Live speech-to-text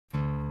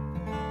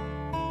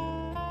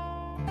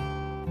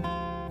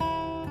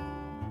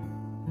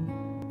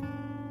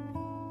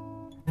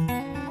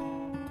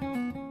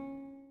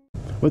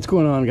What's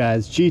going on,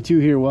 guys?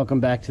 G2 here. Welcome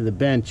back to the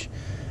bench,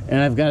 and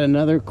I've got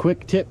another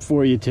quick tip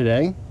for you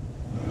today,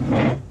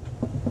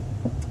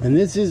 and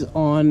this is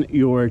on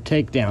your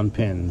takedown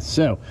pins.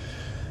 So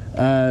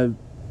the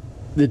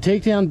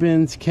takedown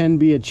pins can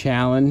be a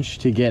challenge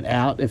to get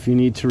out if you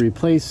need to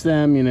replace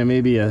them. You know,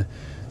 maybe a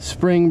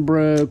spring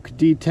broke,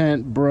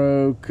 detent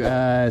broke,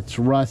 it's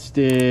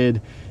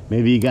rusted,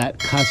 maybe you got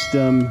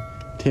custom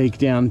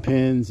takedown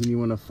pins and you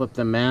want to flip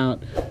them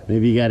out.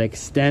 Maybe you got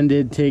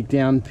extended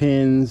takedown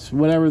pins.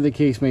 Whatever the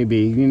case may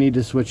be, you need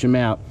to switch them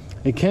out.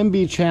 It can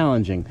be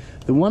challenging.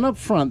 The one up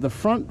front, the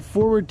front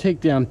forward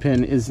takedown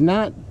pin, is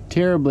not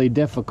terribly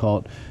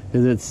difficult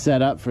because it's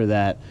set up for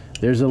that.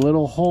 There's a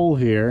little hole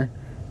here,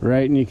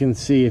 right? And you can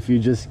see if you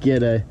just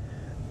get a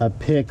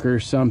pick or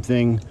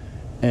something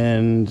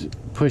and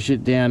push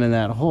it down in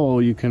that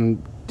hole, you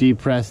can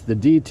depress the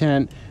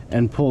detent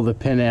and pull the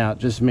pin out.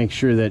 Just make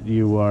sure that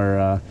you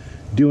are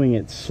doing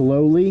it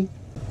slowly,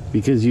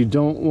 because you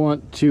don't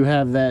want to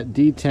have that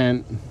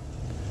detent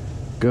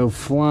go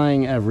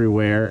flying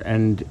everywhere,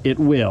 and it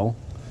will.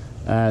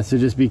 So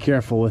just be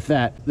careful with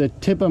that. The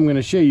tip I'm going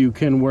to show you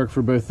can work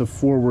for both the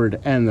forward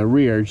and the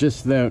rear.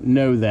 Just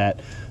know that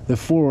the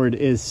forward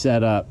is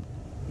set up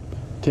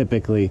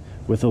typically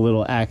with a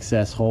little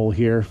access hole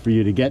here for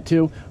you to get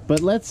to.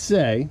 But let's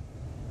say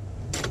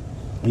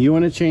you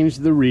want to change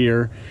the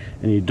rear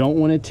and you don't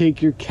want to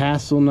take your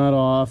castle nut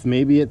off.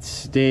 Maybe it's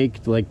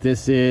staked like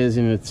this is,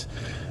 and it's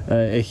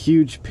a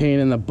huge pain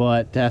in the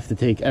butt to have to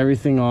take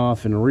everything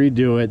off and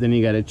redo it. Then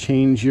you got to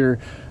change your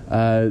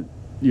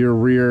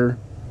rear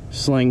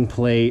sling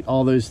plate.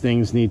 All those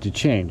things need to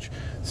change.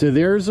 So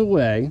there's a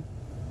way,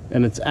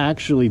 and it's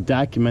actually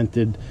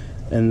documented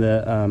in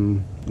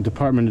the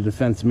Department of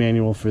Defense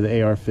manual for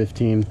the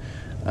AR-15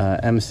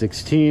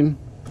 M16,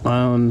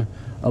 on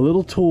a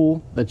little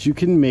tool that you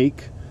can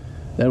make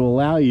that will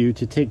allow you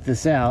to take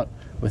this out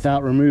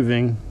without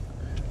removing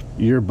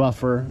your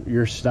buffer,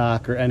 your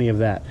stock, or any of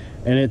that.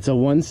 And it's a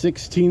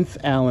 1/16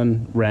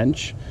 Allen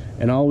wrench,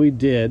 and all we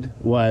did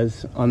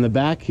was, on the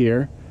back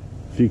here,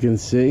 if you can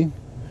see,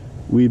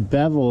 we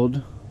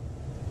beveled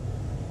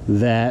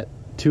that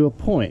to a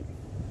point.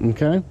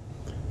 Okay,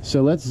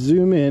 so let's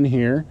zoom in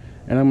here,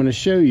 and I'm going to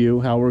show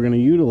you how we're going to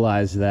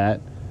utilize that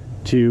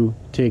to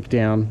take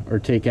down or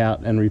take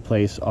out and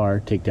replace our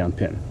takedown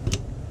pin.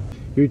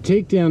 Your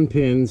takedown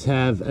pins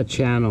have a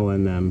channel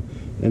in them,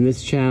 and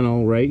this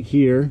channel right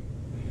here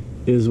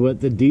is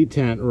what the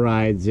detent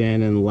rides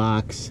in and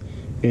locks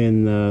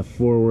in the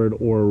forward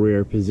or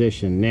rear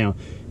position. Now,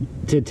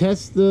 to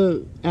test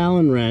the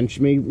Allen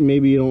wrench,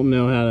 maybe you don't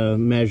know how to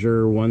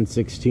measure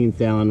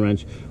 1/16 Allen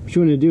wrench. What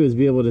you want to do is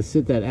be able to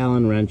sit that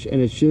Allen wrench,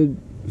 and it should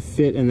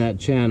fit in that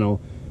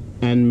channel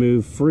and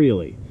move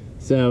freely.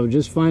 So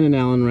just find an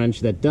Allen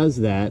wrench that does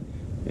that,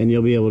 and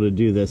you'll be able to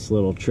do this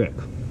little trick.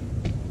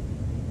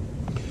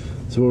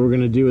 So what we're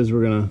going to do is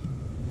we're going to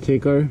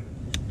take our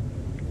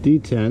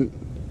detent,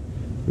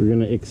 we're going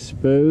to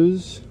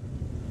expose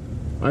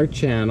our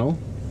channel,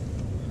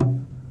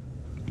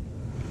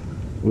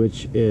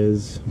 which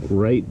is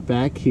right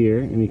back here,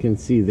 and you can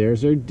see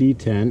there's our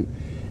detent.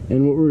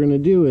 And what we're going to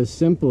do is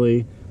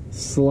simply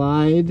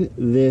slide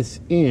this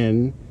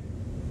in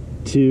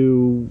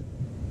to,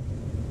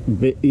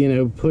 you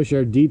know, push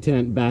our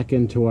detent back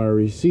into our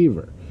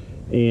receiver.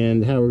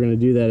 And how we're going to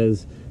do that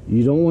is,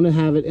 you don't want to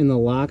have it in the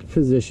locked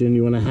position.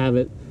 You want to have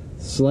it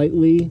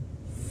slightly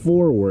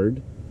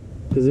forward,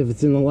 because if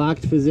it's in the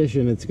locked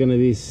position, it's going to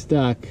be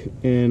stuck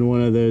in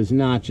one of those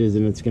notches,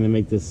 and it's going to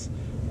make this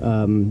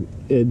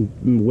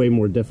way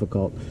more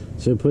difficult.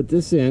 So put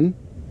this in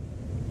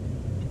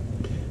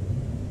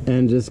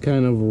and just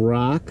kind of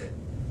rock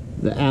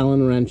the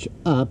Allen wrench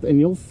up, and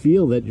you'll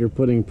feel that you're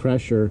putting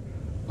pressure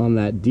on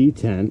that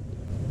detent.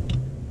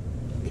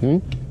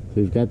 Okay, so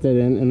we've got that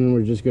in, and then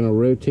we're just going to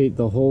rotate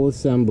the whole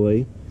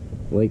assembly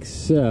like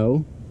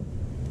so,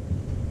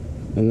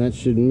 and that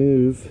should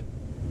move.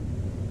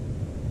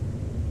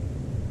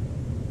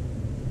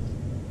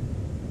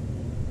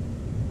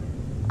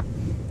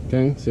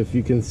 Okay, so if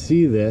you can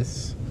see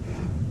this,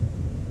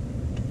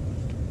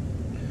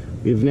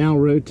 we've now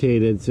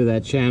rotated so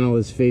that channel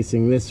is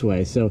facing this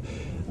way. So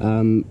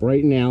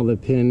right now the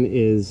pin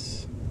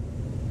is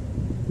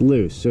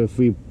loose, so if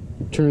we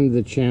turn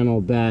the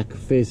channel back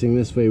facing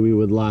this way, we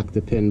would lock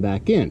the pin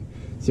back in.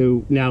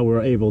 So now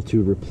we're able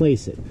to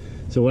replace it.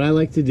 So what I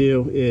like to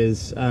do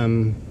is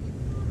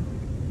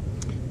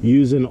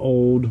use an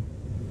old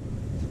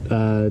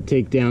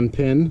takedown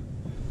pin,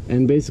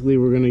 and basically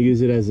we're going to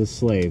use it as a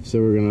slave.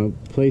 So we're going to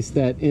place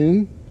that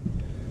in,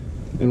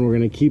 and we're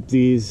going to keep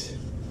these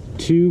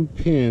two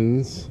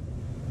pins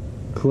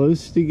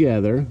close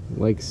together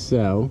like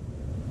so,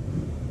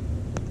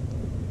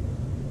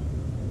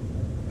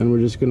 and we're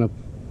just going to,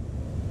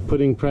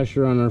 putting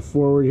pressure on our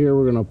forward here,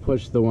 we're going to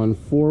push the one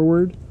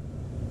forward.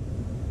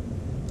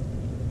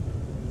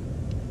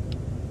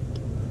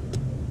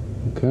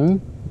 Okay,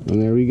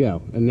 and there we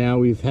go. And now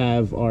we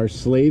have our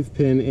slave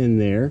pin in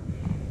there,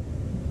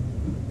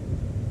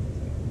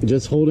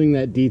 just holding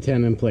that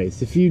detent in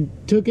place. If you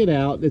took it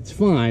out, it's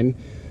fine.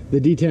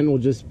 the detent will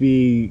just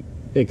be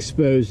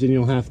exposed and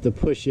you'll have to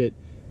push it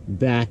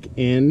back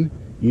in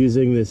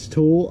using this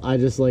tool. I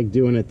just like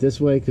doing it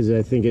this way because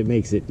I think it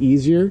makes it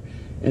easier.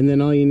 And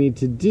then all you need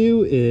to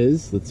do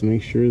is, let's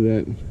make sure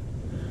that,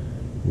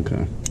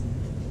 okay,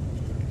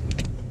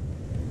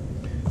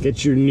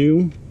 get your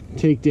new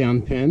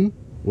takedown pin,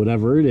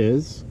 whatever it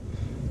is.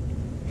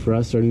 For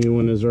us, our new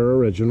one is our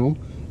original,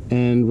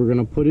 and we're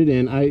gonna put it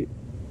in.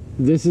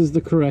 This is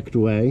the correct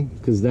way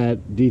because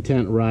that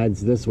detent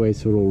rides this way,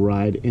 so it'll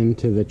ride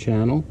into the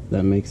channel.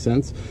 That makes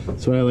sense.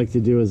 So what I like to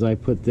do is I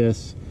put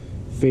this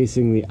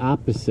facing the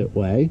opposite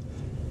way,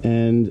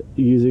 and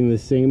using the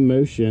same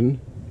motion,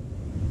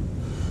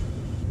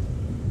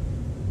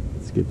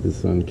 let's get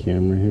this on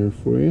camera here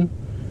for you.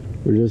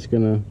 We're just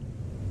gonna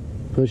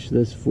push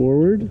this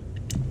forward,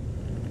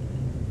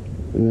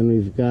 and then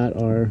we've got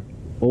our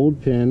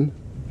old pin,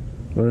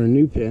 or a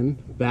new pin,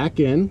 back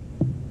in.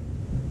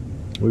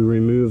 We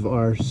remove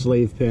our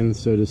slave pin,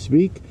 so to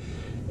speak,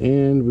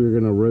 and we're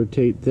going to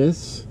rotate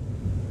this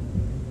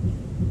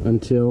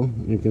until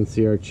you can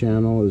see our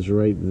channel is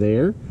right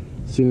there.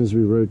 As soon as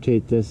we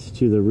rotate this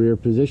to the rear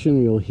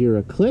position, you'll hear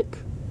a click,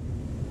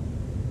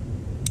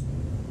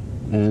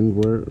 and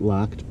we're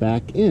locked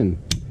back in.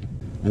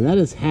 And that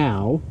is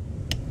how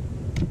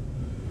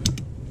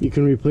you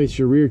can replace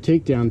your rear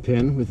takedown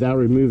pin without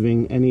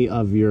removing any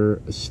of your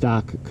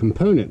stock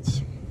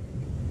components.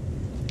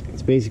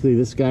 It's basically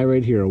this guy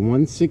right here, a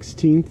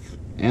 1/16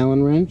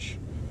 Allen wrench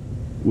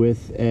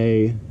with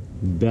a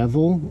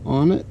bevel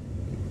on it.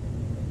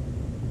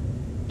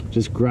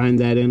 Just grind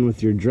that in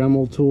with your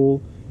Dremel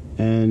tool,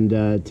 and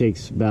it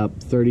takes about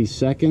 30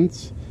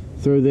 seconds.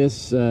 Throw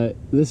this,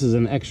 this is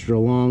an extra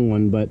long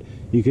one, but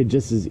you could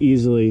just as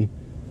easily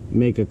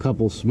make a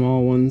couple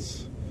small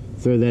ones.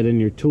 Throw that in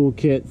your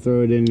toolkit,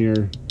 throw it in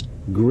your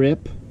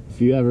grip if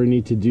you ever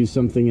need to do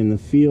something in the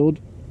field.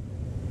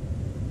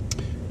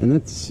 And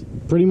that's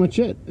pretty much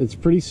it. It's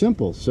pretty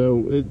simple.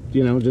 So,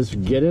 you know,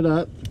 just get it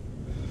up.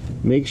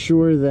 Make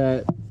sure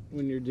that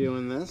when you're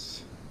doing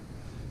this,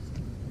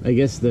 I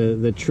guess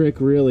the trick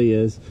really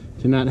is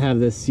to not have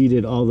this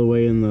seated all the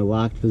way in the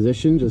locked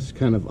position. Just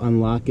kind of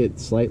unlock it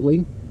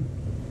slightly.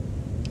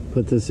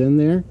 Put this in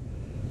there.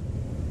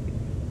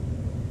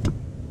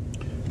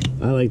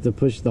 I like to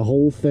push the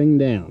whole thing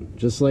down,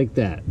 just like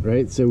that,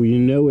 right? So you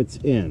know it's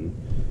in.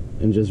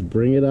 And just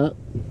bring it up.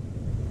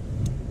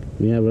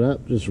 When you have it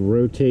up, just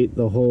rotate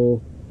the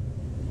whole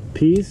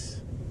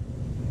piece,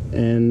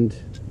 and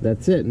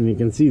that's it. And you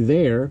can see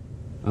there,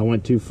 I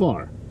went too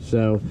far.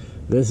 So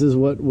this is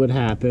what would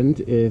happen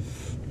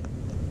if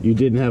you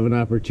didn't have an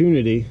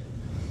opportunity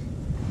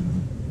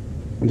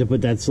to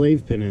put that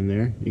slave pin in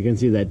there. You can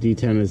see that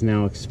detent is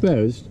now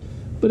exposed,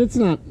 but it's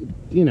not,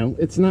 you know,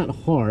 it's not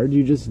hard.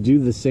 You just do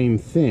the same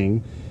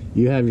thing.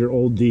 You have your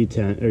old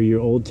detent, or your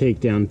old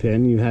takedown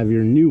pin, you have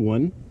your new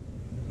one.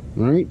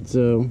 All right,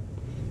 so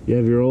you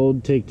have your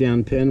old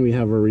takedown pin, we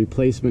have a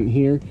replacement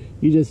here.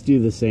 You just do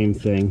the same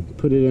thing.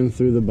 Put it in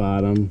through the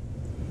bottom,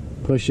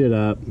 push it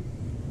up,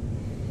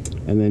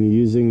 and then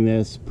using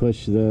this,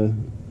 push the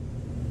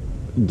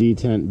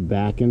detent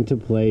back into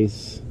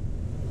place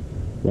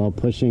while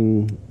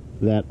pushing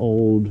that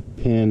old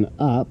pin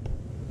up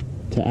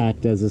to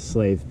act as a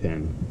slave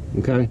pin.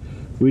 Okay?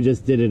 We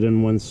just did it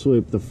in one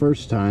swoop the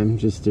first time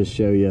just to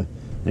show you,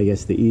 I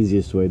guess, the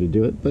easiest way to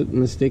do it, but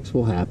mistakes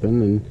will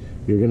happen and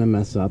you're gonna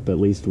mess up at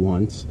least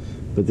once.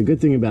 But the good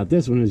thing about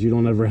this one is you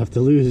don't ever have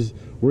to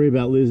worry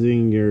about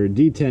losing your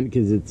detent,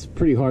 because it's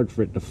pretty hard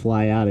for it to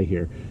fly out of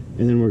here.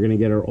 And then we're gonna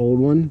get our old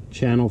one,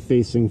 channel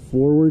facing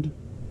forward,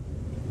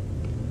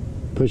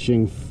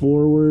 pushing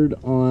forward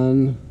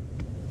on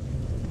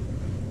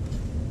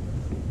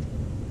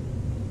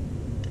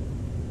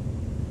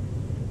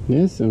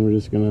this, and we're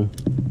just gonna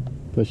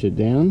push it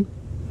down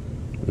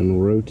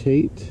and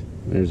rotate.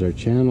 There's our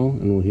channel,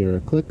 and we'll hear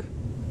a click.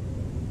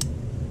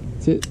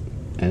 That's it.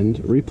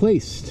 And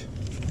replaced.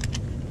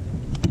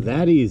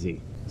 That easy.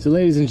 So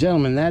ladies and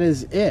gentlemen, that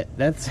is it.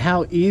 That's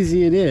how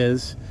easy it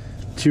is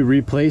to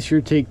replace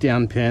your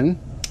takedown pin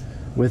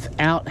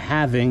without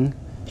having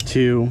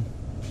to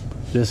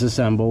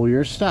disassemble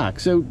your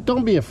stock. So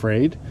don't be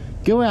afraid.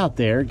 Go out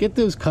there, get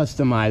those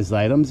customized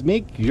items,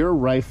 make your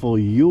rifle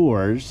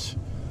yours,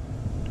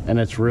 and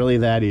it's really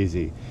that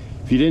easy.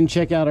 If you didn't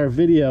check out our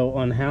video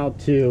on how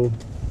to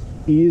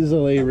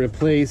easily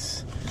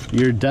replace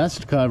your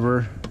dust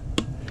cover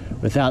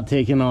without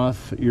taking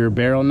off your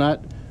barrel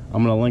nut,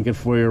 I'm going to link it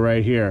for you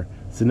right here.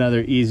 It's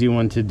another easy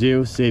one to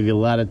do, save you a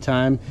lot of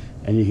time,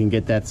 and you can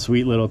get that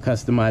sweet little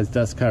customized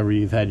dust cover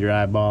you've had your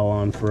eyeball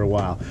on for a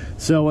while.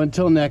 So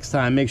until next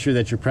time, make sure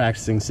that you're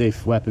practicing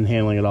safe weapon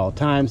handling at all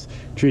times,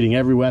 treating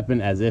every weapon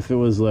as if it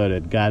was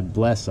loaded. God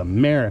bless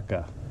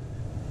America.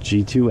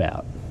 G2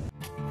 out.